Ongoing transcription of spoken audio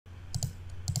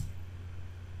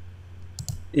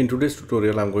In today's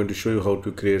tutorial, I'm going to show you how to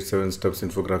create 7 steps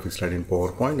infographic slide in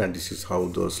PowerPoint, and this is how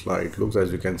the slide looks.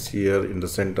 As you can see here in the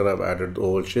center, I've added the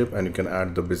oval shape and you can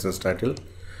add the business title.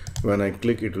 When I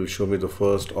click, it will show me the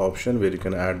first option where you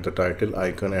can add the title,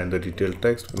 icon and the detailed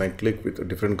text. When I click with a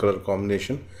different color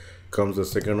combination, comes the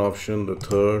second option, the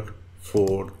third,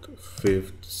 fourth,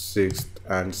 fifth, sixth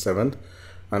and seventh.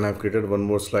 And I've created one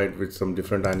more slide with some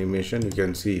different animation. You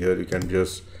can see here, you can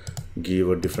just give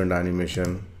a different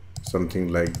animation, something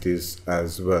like this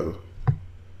as well.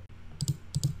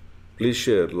 Please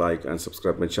share, like and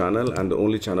subscribe my channel, and the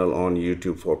only channel on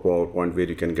YouTube for PowerPoint where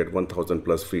you can get 1000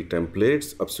 plus free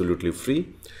templates absolutely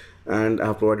free. And I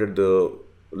have provided the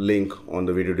link on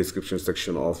the video description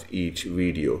section of each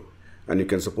video, and you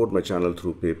can support my channel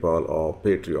through PayPal or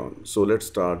Patreon. So let's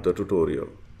start the tutorial.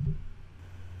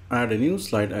 Add a new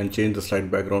slide and change the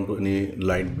slide background to any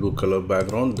light blue color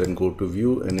background. Then go to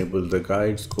view, enable the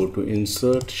guides, go to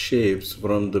insert shapes.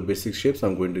 From the basic shapes,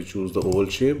 I'm going to choose the oval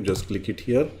shape. Just click it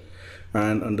here,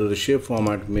 and under the shape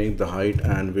format, make the height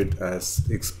and width as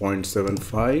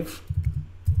 6.75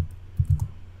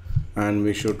 and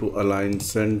make sure to align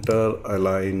center,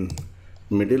 align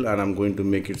middle, and I'm going to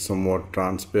make it somewhat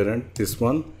transparent, this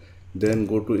one. Then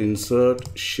go to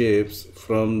insert shapes.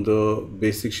 From the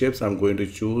basic shapes, I'm going to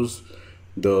choose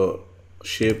the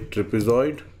shape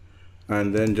trapezoid,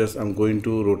 and then just I'm going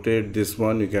to rotate this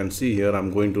one. You can see here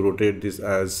I'm going to rotate this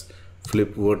as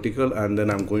flip vertical, and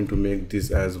then I'm going to make this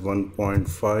as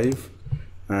 1.5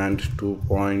 and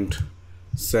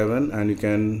 2.7, and you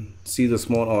can see the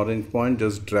small orange point.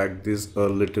 Just drag this a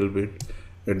little bit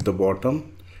at the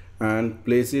bottom and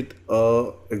place it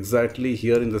exactly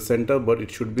here in the center, but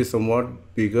it should be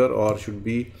somewhat bigger, or should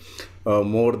be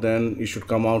more than, it should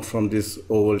come out from this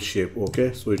oval shape.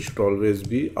 Okay, so it should always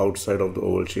be outside of the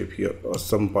oval shape here, or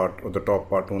some part of the top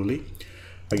part only.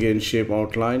 Again, shape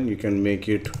outline, you can make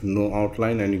it no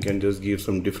outline, and you can just give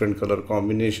some different color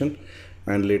combination,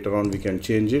 and later on we can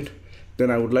change it. Then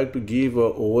I would like to give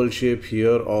a oval shape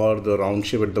here or the round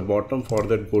shape at the bottom. For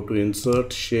that, go to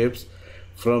insert shapes.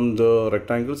 From the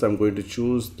rectangles, I'm going to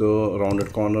choose the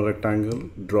rounded corner rectangle.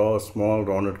 Draw a small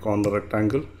rounded corner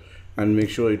rectangle and make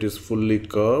sure it is fully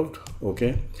curved.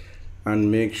 Okay,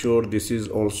 and make sure this is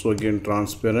also again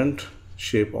transparent.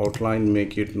 Shape outline,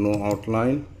 make it no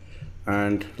outline,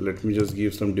 and let me just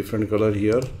give some different color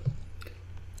here.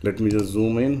 Let me just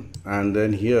zoom in, and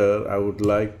then here I would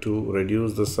like to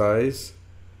reduce the size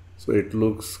so it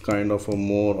looks kind of a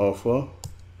more of a,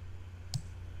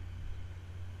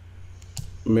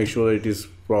 make sure it is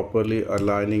properly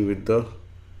aligning with the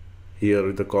here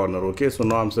with the corner. Okay, so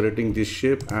now I'm selecting this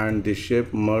shape and this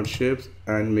shape, merge shapes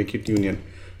and make it union,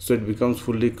 so it becomes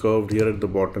fully curved here at the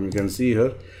bottom. You can see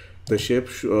here the shape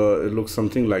it looks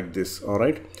something like this. All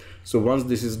right, so once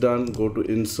this is done, go to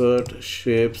insert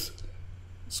shapes,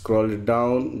 scroll it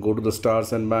down, go to the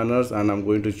stars and banners, and I'm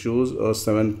going to choose a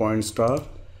 7-point star.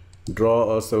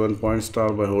 Draw a 7-point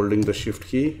star by holding the shift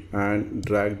key and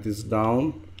drag this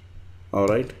down. All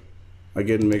right,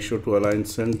 again make sure to align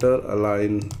center,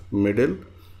 align middle.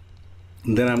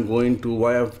 Then I'm going to,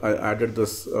 why I added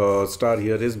this star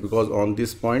here is because on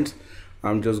these points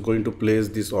I'm just going to place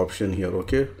this option here.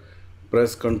 Okay,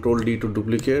 press Ctrl D to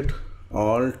duplicate,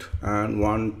 Alt and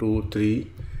 1 2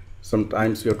 3.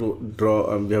 Sometimes we have to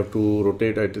draw we have to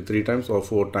rotate it 3 times or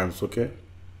 4 times. Okay,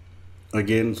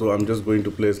 again, so I'm just going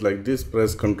to place like this,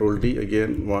 press Ctrl D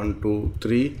again, 1 2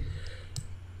 3.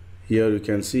 Here you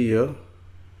can see here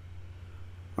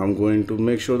I'm going to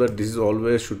make sure that this is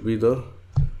always should be the,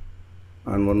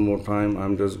 and one more time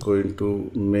I'm just going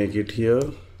to make it here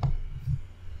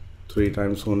 3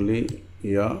 times only.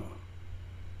 Yeah,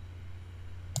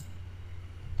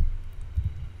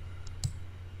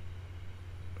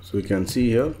 so you can see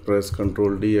here, press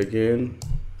Ctrl D again,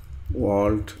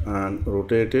 Alt and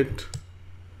rotate it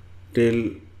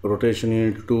till rotation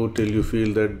unit 2, till you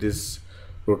feel that this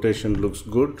rotation looks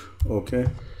good. Okay,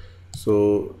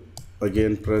 so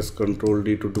again press Ctrl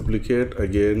D to duplicate,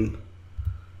 again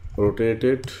rotate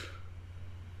it.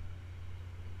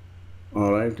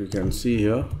 All right, you can see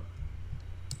here,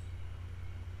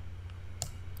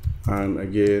 and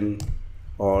again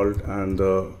Alt and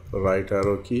the right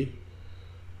arrow key,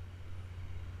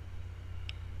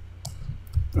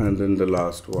 and then the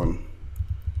last one.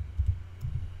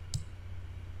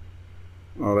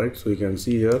 All right, so you can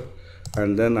see here,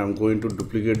 and then I'm going to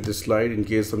duplicate this slide in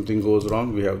case something goes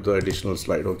wrong. We have the additional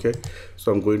slide. Okay,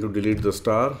 so I'm going to delete the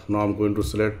star. Now I'm going to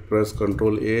select, press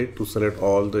Ctrl A to select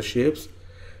all the shapes,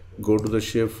 go to the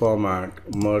shape format,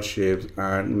 merge shapes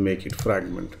and make it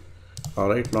fragment. All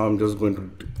right, now I'm just going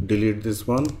to delete this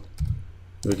one.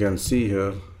 You can see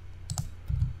here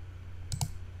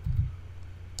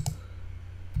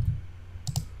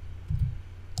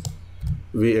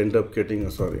we end up getting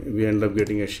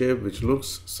a shape which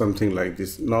looks something like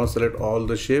this. Now select all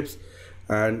the shapes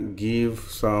and give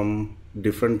some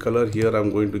different color. Here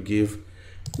I'm going to give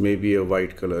maybe a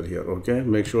white color here. Okay,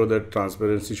 make sure that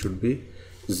transparency should be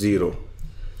 0.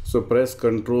 So press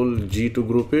Ctrl G to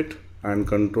group it and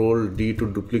Ctrl D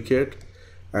to duplicate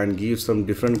and give some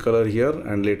different color here,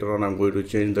 and later on I'm going to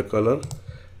change the color,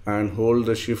 and hold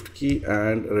the shift key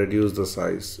and reduce the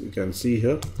size. You can see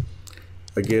here.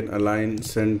 Again, align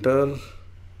center,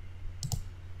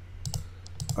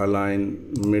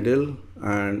 align middle,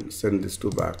 and send this to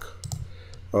back.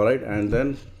 Alright, and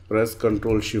then press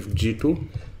Ctrl Shift G to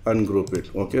ungroup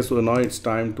it. Okay, so now it's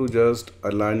time to just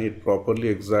align it properly.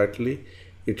 Exactly,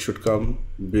 it should come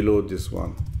below this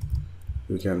one.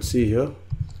 You can see here.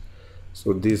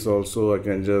 So this also I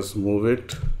can just move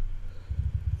it,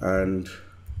 and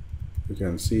you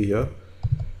can see here.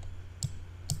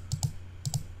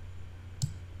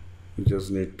 You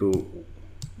just need to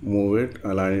move it,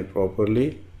 align it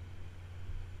properly.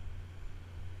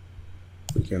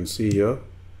 You can see here.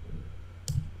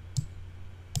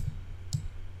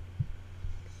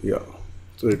 Yeah,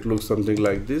 so it looks something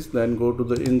like this. Then go to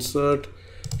the insert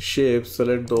shape,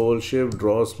 select the oval shape,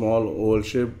 draw a small oval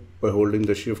shape by holding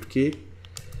the shift key,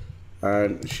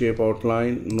 and shape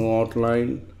outline, no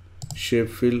outline, shape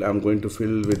fill. I'm going to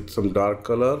fill with some dark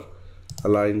color,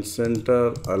 align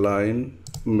center, align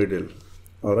middle.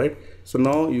 All right, so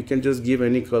now you can just give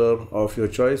any color of your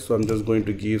choice. So I'm just going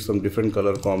to give some different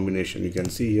color combination. You can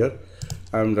see here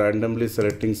I'm randomly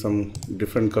selecting some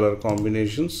different color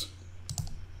combinations.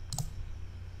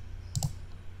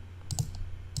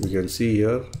 You can see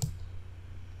here.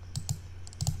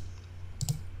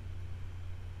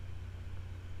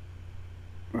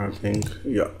 I think,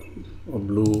 yeah, a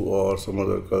blue or some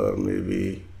other color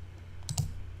maybe.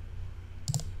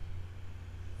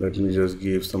 Let me just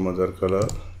give some other color.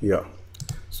 Yeah,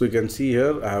 so you can see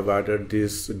here I have added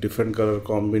these different color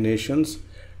combinations,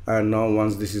 and now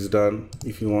once this is done,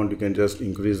 if you want, you can just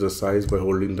increase the size by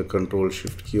holding the Ctrl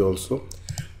Shift key also.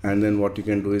 And then what you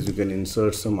can do is you can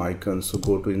insert some icons. So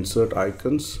go to insert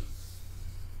icons,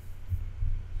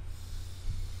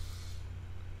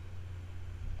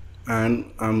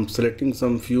 and I'm selecting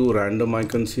some few random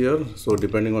icons here. So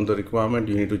depending on the requirement,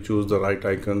 you need to choose the right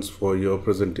icons for your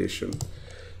presentation.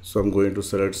 So I'm going to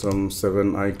select some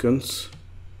 7 icons.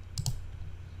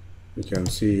 You can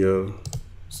see here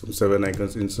some 7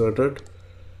 icons inserted.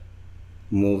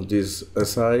 Move this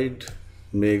aside,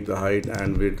 make the height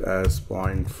and width as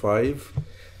 0.5,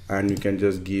 and you can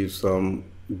just give some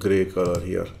gray color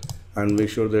here, and make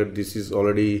sure that this is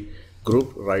already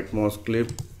grouped. Right mouse click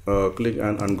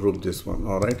and ungroup this one.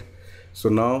 All right, so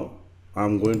now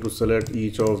I'm going to select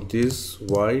each of these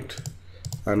white,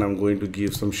 and I'm going to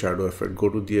give some shadow effect. Go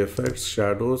to the effects,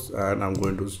 shadows, and I'm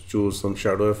going to choose some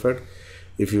shadow effect.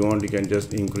 If you want, you can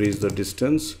just increase the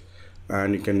distance,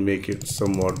 and you can make it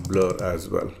somewhat blur as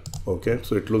well. Okay,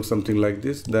 so it looks something like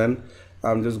this. Then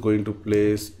I'm just going to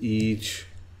place each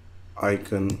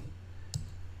icon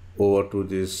over to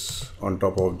this, on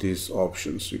top of these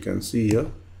options. You can see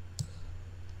here.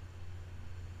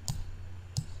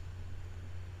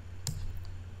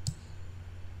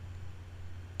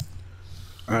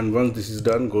 And once this is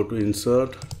done, go to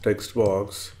insert text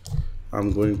box.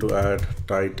 I'm going to add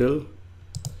title,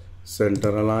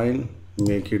 center align,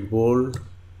 make it bold.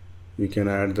 You can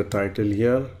add the title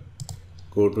here.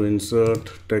 Go to insert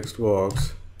text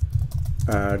box,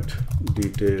 add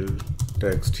detail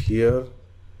text here.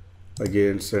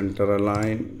 Again, center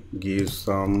align, give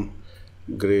some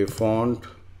gray font,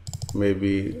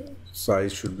 maybe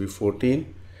size should be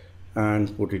 14,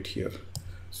 and put it here.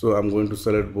 So I'm going to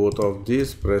select both of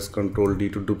these, press Ctrl D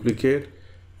to duplicate,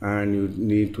 and you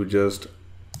need to just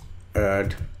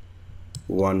add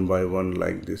one by one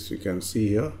like this. You can see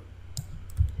here.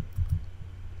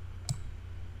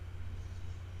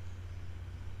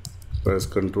 Press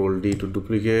Ctrl D to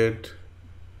duplicate,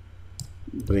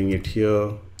 bring it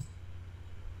here.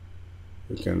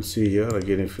 You can see here.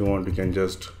 Again, if you want, you can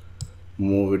just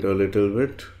move it a little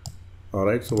bit. All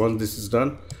right, so once this is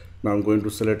done, now I'm going to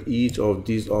select each of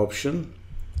these options.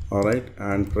 All right,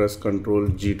 and press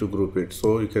Ctrl G to group it.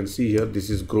 So you can see here, this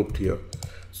is grouped here.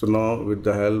 So now with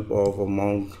the help of a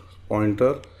mouse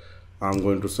pointer, I'm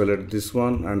going to select this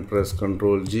one and press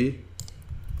Ctrl G.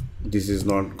 This is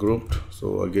not grouped,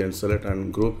 so again select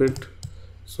and group it.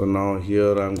 So now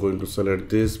here I'm going to select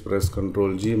this, press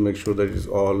Ctrl G, make sure that is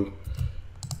all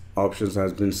options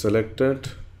has been selected,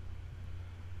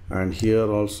 and here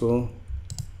also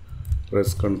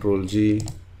press Ctrl G.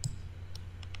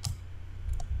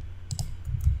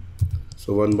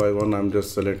 So one by one I'm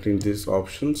just selecting these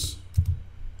options.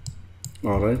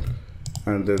 All right,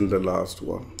 and then the last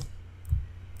one.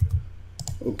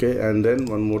 Okay, and then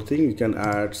one more thing, you can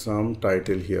add some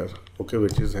title here, okay,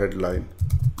 which is headline.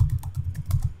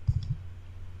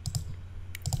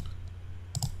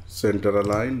 Center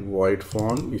align, white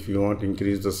font. If you want to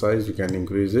increase the size, you can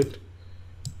increase it.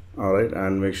 All right,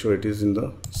 and make sure it is in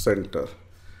the center.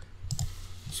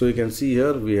 So you can see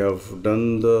here we have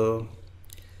done the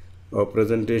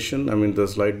presentation, I mean the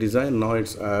slide design. Now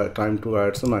it's time to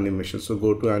add some animation. So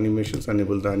go to animations,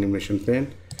 enable the animation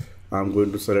pane. I'm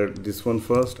going to select this one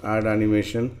first, add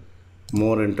animation,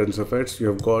 more entrance effects. You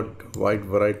have got wide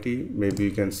variety, maybe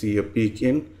you can see a peek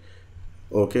in.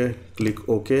 Okay, click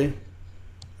OK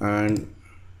and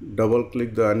double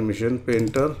click the animation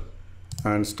painter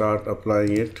and start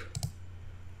applying it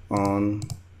on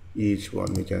each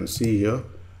one. You can see here.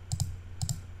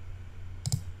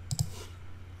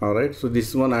 All right, so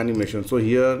this one animation. So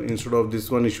here instead of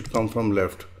this one, it should come from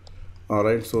left. All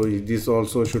right, so this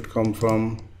also should come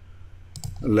from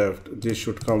left. This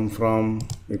should come from,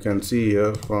 you can see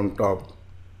here, from top.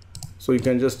 So you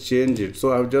can just change it.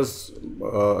 So I've just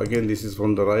again, this is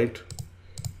from the right,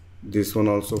 this one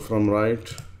also from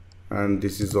right, and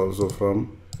this is also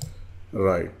from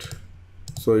right.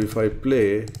 So if I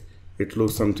play, it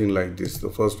looks something like this: the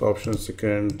first option,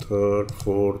 second, third,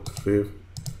 fourth, fifth,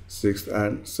 sixth,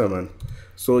 and seventh.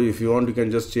 So if you want, you can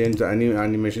just change the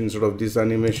animation. Instead of this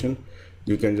animation,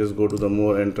 you can just go to the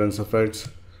more entrance effects.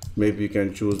 Maybe you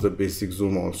can choose the basic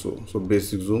zoom also. So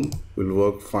basic zoom will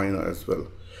work fine as well.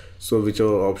 So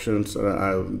whichever options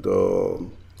the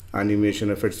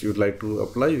animation effects you'd like to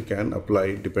apply, you can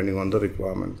apply depending on the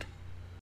requirement.